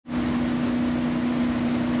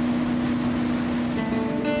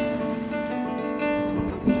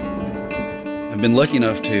I've been lucky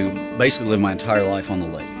enough to basically live my entire life on the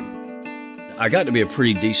lake. I got to be a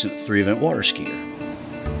pretty decent 3-event water skier.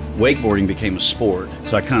 Wakeboarding became a sport,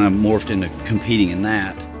 so I kind of morphed into competing in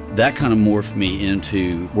that. That kind of morphed me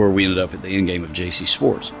into where we ended up at the end game of JC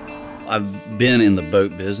Sports. I've been in the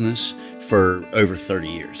boat business for over 30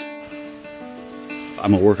 years.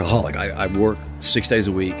 I'm a workaholic. I work 6 days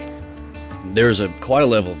a week. There's quite a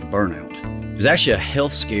level of burnout. It was actually a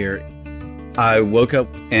health scare. I woke up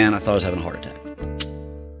and I thought I was having a heart attack.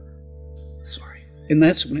 Sorry. And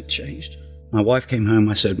that's when it changed. My wife came home.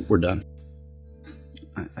 I said, "We're done."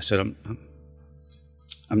 I said, I'm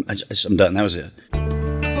done. That was it.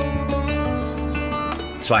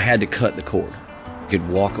 So I had to cut the cord. I could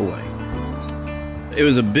walk away. It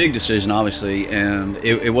was a big decision, obviously, and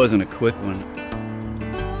it wasn't a quick one.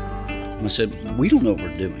 I said, we don't know what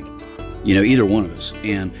we're doing, either one of us,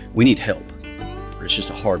 and we need help. It's just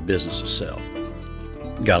a hard business to sell.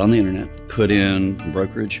 Got on the internet, put in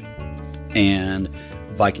brokerage, and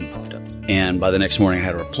Viking popped up. And by the next morning, I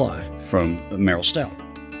had a reply from Merrell Stout,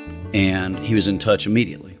 and he was in touch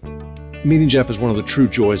immediately. Meeting Jeff is one of the true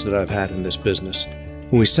joys that I've had in this business.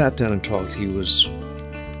 When we sat down and talked, he was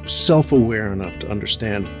self-aware enough to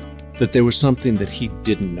understand that there was something that he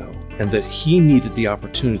didn't know, and that he needed the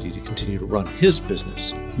opportunity to continue to run his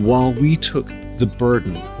business while we took the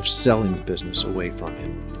burden of selling the business away from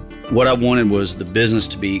him. What I wanted was the business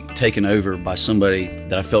to be taken over by somebody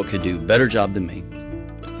that I felt could do a better job than me,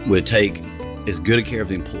 would take as good a care of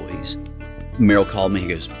the employees. Merrell called me, he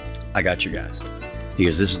goes, "I got you guys." He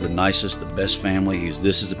goes, "This is the nicest, the best family." He goes,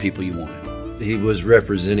 "This is the people you wanted." He was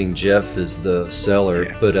representing Jeff as the seller,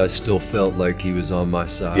 Yeah. but I still felt like he was on my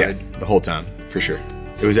side. Yeah, the whole time, for sure.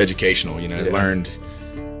 It was educational, Yeah. learned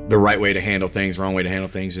the right way to handle things, wrong way to handle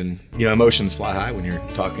things. And, emotions fly high when you're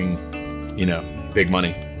talking, big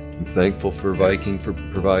money. I'm thankful for Viking for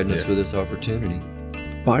providing us Yeah. with this opportunity.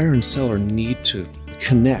 Buyer and seller need to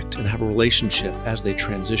connect and have a relationship as they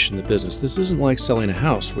transition the business. This isn't like selling a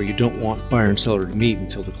house where you don't want buyer and seller to meet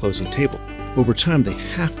until the closing table. Over time, they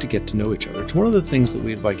have to get to know each other. It's one of the things that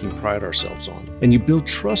we at Viking pride ourselves on. And you build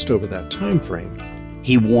trust over that time frame.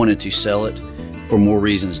 He wanted to sell it for more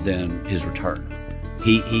reasons than his return.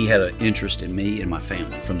 He had an interest in me and my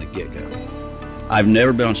family from the get-go. I've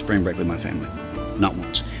never been on spring break with my family, not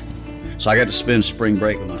once. So I got to spend spring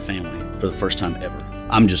break with my family for the first time ever.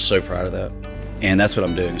 I'm just so proud of that. And that's what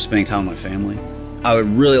I'm doing, spending time with my family. I would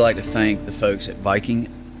really like to thank the folks at Viking.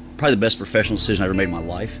 Probably the best professional decision I ever made in my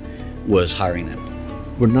life was hiring them.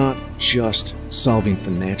 We're not just solving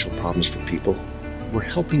financial problems for people. We're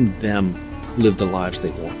helping them live the lives they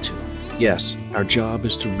want to. Yes, our job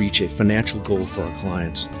is to reach a financial goal for our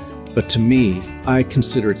clients. But to me, I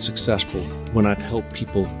consider it successful when I've helped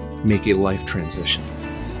people make a life transition.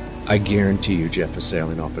 I guarantee you Jeff is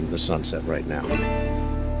sailing off into the sunset right now.